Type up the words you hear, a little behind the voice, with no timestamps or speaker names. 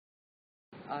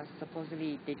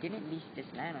supposedly they didn't lease this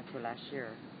land until last year.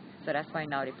 So that's why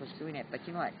now they're pursuing it. But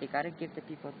you know what? They got to give the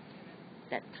people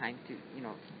that time to,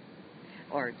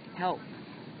 or help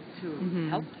to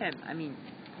help them. I mean,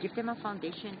 give them a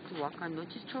foundation to walk on. Don't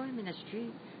just throw them in the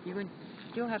street. You're going to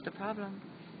still have the problem.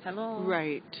 Hello?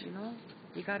 Right.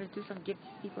 You got to do some, give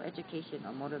people education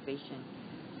or motivation,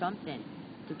 something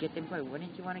to get them going.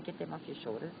 Wouldn't you want to get them off your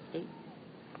shoulders, state?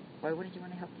 Why wouldn't you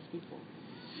want to help these people?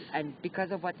 And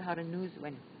because of how the news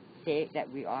say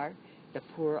that we are the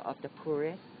poor of the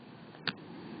poorest,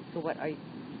 so what are you?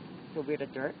 So we're the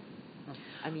dirt?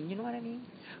 I mean, you know what I mean?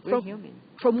 We're human.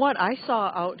 From what I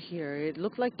saw out here, it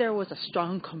looked like there was a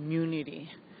strong community.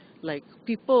 Like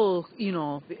people,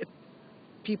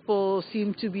 people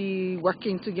seem to be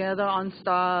working together on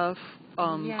stuff,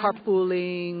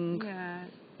 carpooling. Yeah,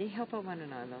 they help out one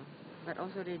another, but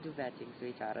also they do bad things to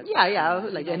each other. Yeah,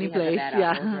 like any place,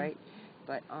 apples, right?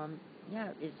 But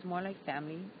it's more like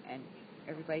family, and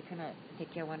everybody kind of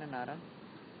take care of one another.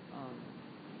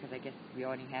 Because I guess we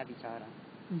already have each other.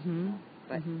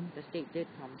 But the state did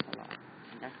promise a lot,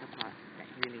 and that's the part that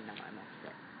really now I'm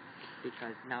upset,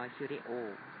 because now I feel they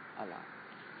owe a lot.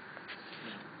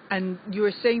 And you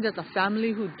were saying that the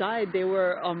family who died, they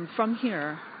were from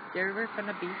here. They were from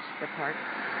the beach, the park.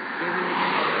 They were living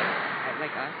homeless,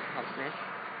 like us, houseless.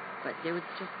 But they would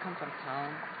just come from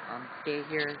town, stay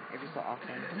here every so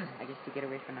often, I guess to get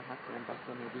away from the hustle and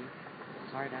bustle maybe.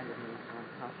 It's hard out living in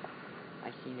town.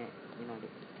 I've seen it,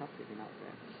 it's tough living out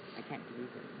there. I can't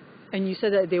believe it. And you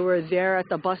said that they were there at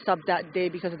the bus stop that day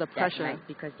because of the pressure. That night,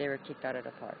 because they were kicked out of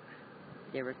the park.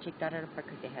 They were kicked out of the park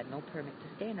because they had no permit to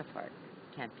stay in the park,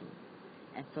 camping.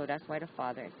 And so that's why the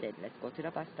father said, let's go to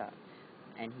the bus stop.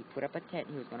 And he put up a tent.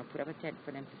 He was going to put up a tent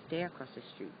for them to stay across the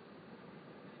street.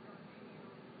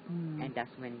 And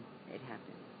that's when it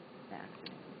happened, the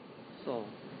accident. So,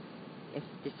 if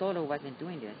DeSoto wasn't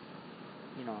doing this,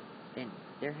 then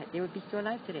they would be still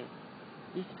alive today.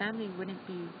 These families wouldn't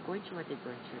be going through what they're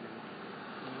going through now.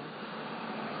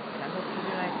 And I hope you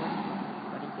realize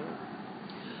what he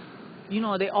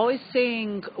did. They always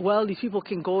saying, well, these people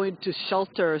can go into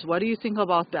shelters. What do you think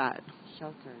about that?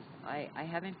 Shelters. I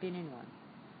haven't been in one,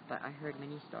 but I heard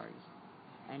many stories.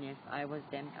 And if I was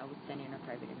them, I would send in a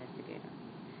private investigator.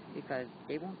 Because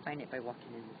they won't find it by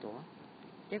walking in the door.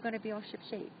 They're going to be all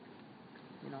ship-shape.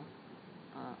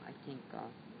 I think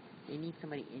they need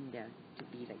somebody in there to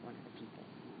be like one of the people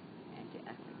and to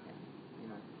act like them,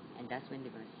 And that's when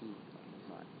they're going to see what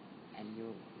goes on. And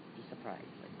you'll be surprised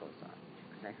what goes on.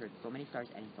 Because I heard so many stories,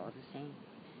 and it's all the same.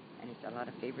 And it's a lot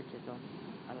of favoritism,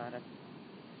 a lot of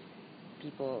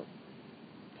people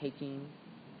taking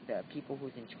the people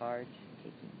who's in charge,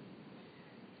 taking...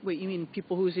 Wait, you mean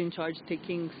people who's in charge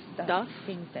taking stuff?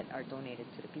 Things that are donated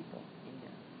to the people in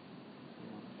there.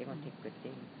 They're going to take good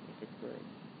things if it's good.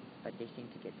 But they seem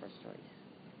to get first choice.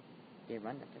 They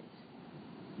run the place.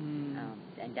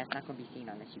 And that's not going to be seen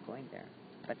unless you go in there.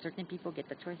 But certain people get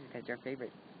the choices because they're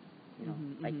favorite.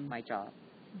 Like my job.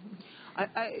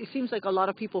 It seems like a lot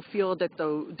of people feel that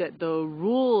the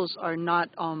rules are not...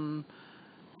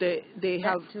 They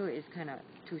have... That too is kind of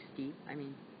too steep. I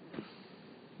mean,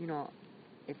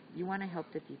 if you want to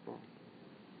help the people,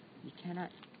 you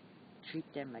cannot treat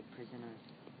them like prisoners.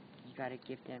 You got to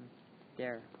give them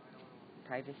their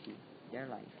privacy, their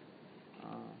life.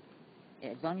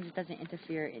 As long as it doesn't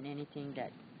interfere in anything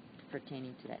that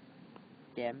pertaining to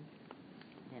them,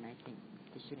 then I think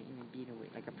they shouldn't even be in a way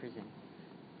like a prison.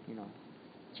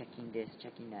 Checking this,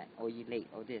 checking that. Oh, you late.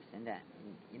 Oh, this and that.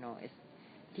 And, if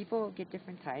people get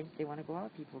different times, they want to go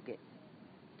out. People get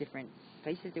different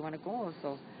places they want to go.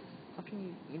 So how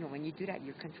can you, when you do that,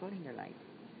 you're controlling their life.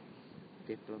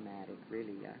 Diplomatic,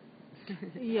 really, yeah.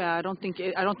 Yeah, I don't think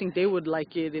they would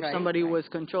like it if somebody was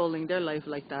controlling their life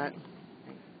like that.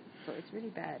 Right. So it's really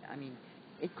bad. I mean,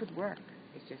 it could work.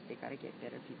 It's just they got to get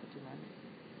better people to run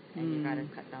it, and you got to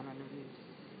cut down on the rules.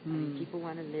 I mean, people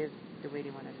want to live the way they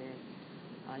want to live.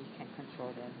 You can't control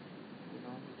them. You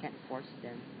can't force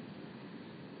them.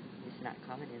 It's not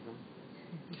communism.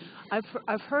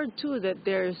 I've heard too that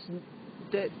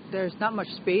there's not much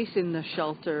space in the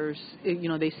shelters.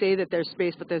 They say that there's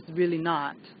space, but there's really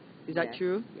not. Is that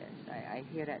true? Yes, I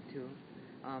hear that too.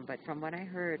 But from what I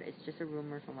heard, it's just a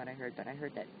rumor from what I heard, but I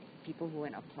heard that people who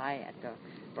went apply at the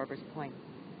Barbers Point,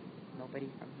 nobody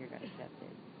from here got accepted.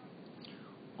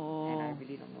 Oh. And I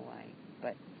really don't know why,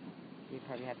 but they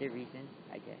probably have their reasons,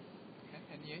 I guess.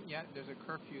 And there's a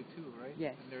curfew too, right?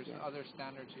 Yes. And there's other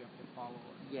standards you have to follow.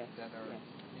 Yes. That are,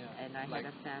 Yeah. And I had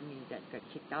a family that got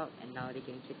kicked out, and now they're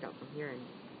getting kicked out from here, and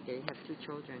they have 2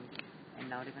 children, and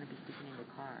now they're going to be sleeping in the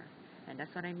car. And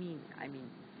that's what I mean. I mean,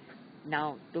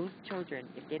 Now, those children,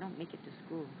 if they don't make it to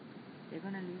school, they're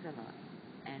going to lose a lot.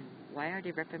 And why are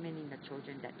they reprimanding the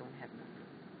children that don't have nothing?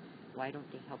 Why don't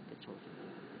they help the children?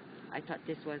 I thought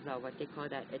this was what they call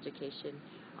that education,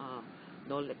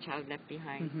 no child left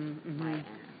behind. My ass.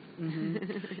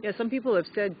 Yeah, some people have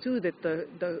said too that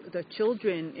the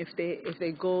children, if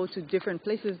they go to different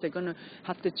places, they're gonna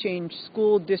have to change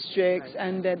school districts,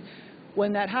 and that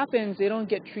when that happens, they don't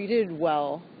get treated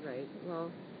well. Right.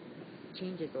 Well,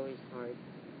 change is always hard.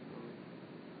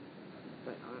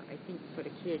 But I think for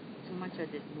the kids, too much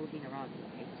of this moving around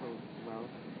is so well.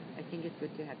 I think it's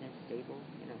good to have them stable,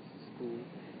 school,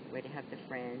 where they have the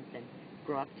friends and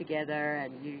grow up together,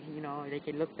 and you know they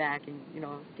can look back and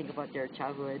think about their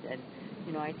childhood, and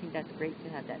I think that's great to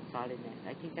have that solidness.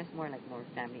 I think that's more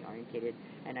family oriented,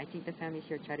 and I think the families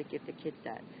here try to give the kids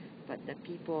that, but the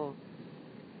people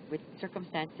with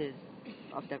circumstances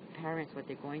of the parents, what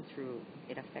they're going through,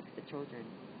 it affects the children.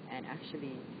 And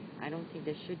actually, I don't think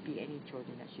there should be any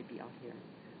children that should be out here.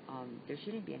 There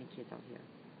shouldn't be any kids out here.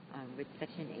 With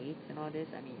Section 8 and all this,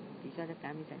 I mean, these are the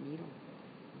families that need them.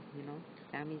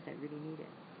 Families that really need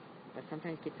it. But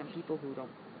sometimes get some people who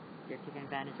don't, they're taking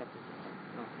advantage of the system.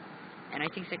 No. And I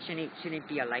think Section 8 shouldn't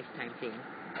be a lifetime thing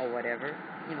or whatever.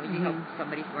 You help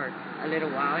somebody for a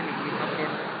little while and then you help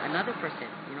them another person.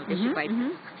 They should, by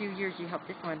a few years, you help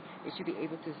this one, they should be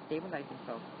able to stabilize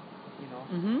themselves.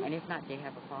 And if not, they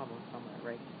have a problem somewhere,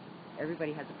 right?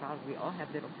 Everybody has a problem. We all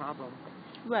have little problems.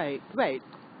 Right. But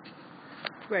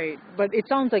it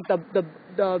sounds like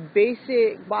the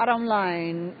basic bottom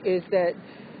line is that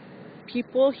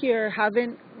people here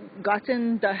haven't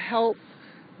gotten the help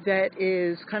that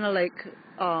is kind of like,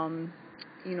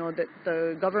 that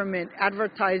the government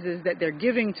advertises that they're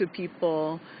giving to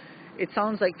people. It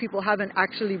sounds like people haven't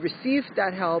actually received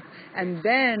that help, and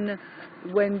then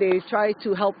when they try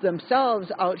to help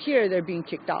themselves out here, they're being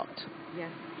kicked out. Yeah,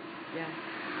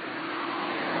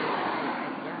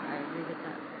 I agree with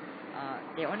that.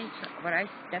 They only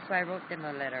that's why I wrote them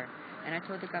a letter, and I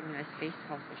told the government, let's face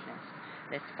houselessness,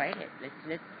 let's fight it,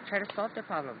 let's try to solve the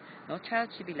problem. No child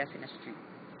should be left in the street.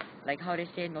 Like how they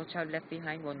say, no child left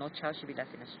behind. Well, no child should be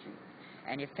left in the street.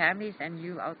 And if families and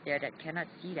you out there that cannot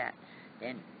see that,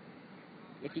 then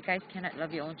if you guys cannot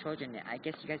love your own children, I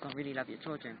guess you guys don't really love your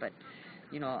children. But,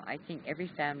 I think every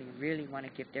family really want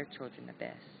to give their children the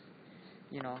best.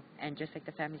 And just like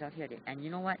the families out here. And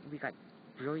you know what? We got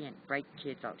brilliant, bright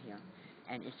kids out here.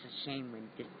 And it's a shame when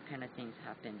this kind of things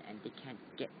happen and they can't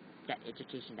get that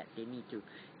education that they need to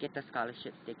get the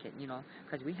scholarships they can,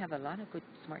 because we have a lot of good,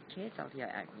 smart kids out here.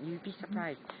 You'd be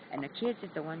surprised. And the kids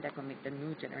is the one that can make the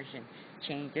new generation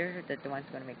change. They're the ones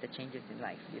going to make the changes in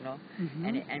life,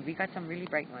 And we got some really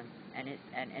bright ones. And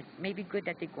it's maybe good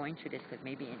that they're going through this, because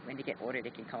maybe when they get older,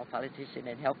 they can become a politician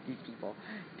and help these people.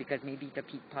 Because maybe the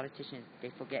politicians,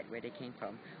 they forget where they came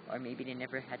from, or maybe they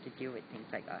never had to deal with things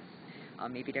like us.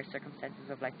 Maybe their circumstances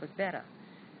of life was better.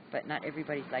 But not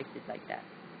everybody's life is like that.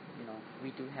 We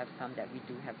do have some that we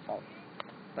do have faults,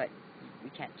 but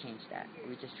we can't change that.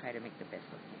 We just try to make the best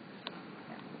of things.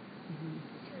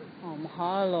 Yeah. Oh,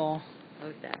 mahalo.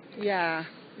 How's that? Yeah.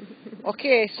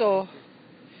 Okay, so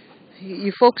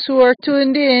you folks who are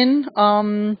tuned in,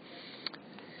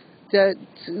 that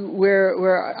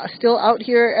we're still out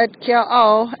here at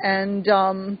Keaʻau, and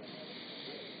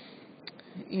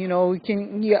we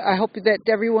can. Yeah, I hope that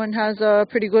everyone has a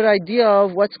pretty good idea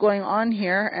of what's going on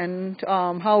here and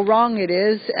how wrong it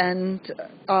is. And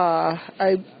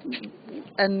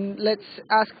and let's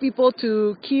ask people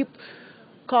to keep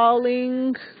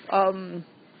calling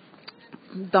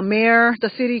the mayor, the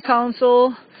city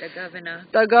council,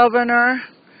 the governor,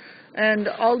 and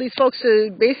all these folks.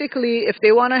 Basically, if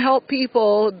they want to help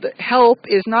people, the help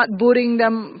is not booting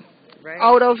them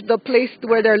out of the place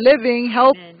where they're living.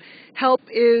 Help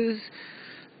is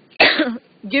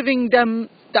giving them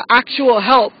the actual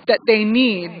help that they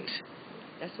need. Right.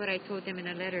 That's what I told them in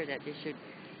a letter, that they should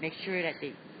make sure that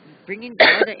they bring in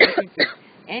all the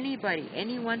agencies,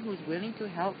 anyone who's willing to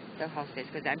help the houseless,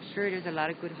 because I'm sure there's a lot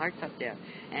of good hearts out there,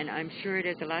 and I'm sure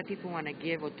there's a lot of people who want to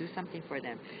give or do something for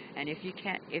them. And if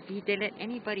they let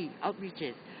anybody,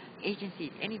 outreaches,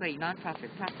 agencies, anybody,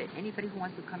 non-profit, profit, anybody who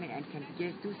wants to come in and can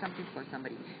do something for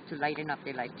somebody to lighten up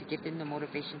their life, to give them the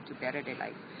motivation to better their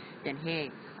life, then hey,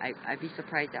 I'd be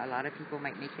surprised that a lot of people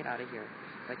might make it out of here.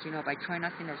 But by throwing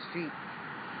us in the street,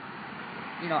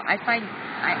 I find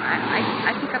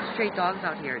I pick up stray dogs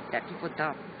out here that people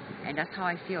dump, and that's how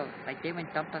I feel. Like they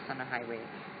went dump us on the highway,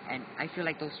 and I feel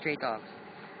like those stray dogs.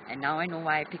 And now I know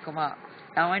why I pick them up.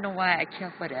 Now I know why I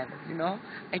care for them,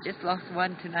 I just lost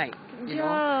one tonight, Yeah,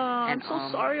 I'm so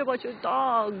sorry about your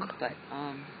dog. But,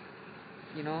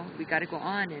 you know, we got to go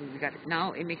on, and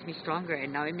now it makes me stronger,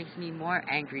 and now it makes me more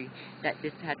angry that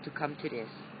this had to come to this,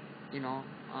 you know.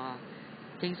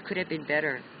 Things could have been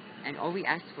better, and all we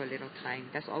asked for a little time.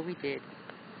 That's all we did,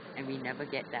 and we never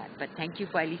get that. But thank you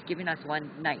for at least giving us one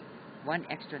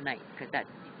extra night, because that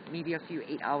maybe a few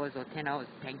 8 hours or 10 hours.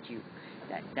 Thank you.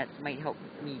 That might help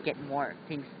me get more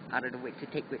things out of the way to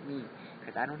take with me,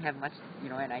 because I don't have much, you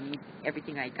know, and I need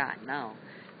everything I got now.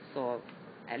 So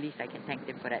at least I can thank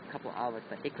them for that couple hours,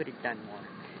 but they could have done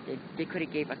more. They could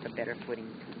have gave us a better footing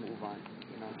to move on,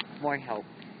 you know, more help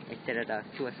instead of the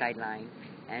suicide line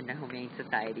and the Humane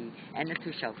Society and the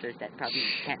 2 shelters that probably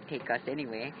can't take us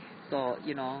anyway. So,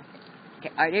 you know,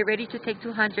 are they ready to take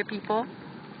 200 people?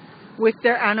 With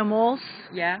their animals?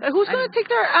 Yeah. Who's going to take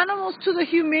their animals to the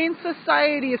Humane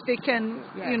Society if they can,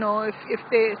 Yeah. you know, if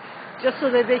they, just so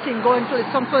that they can go into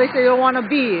some place they don't want to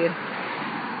be?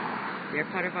 They're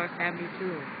part of our family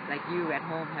too. Like you at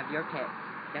home have your pet.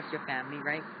 That's your family,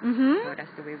 right? Mm-hmm. So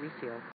that's the way we feel.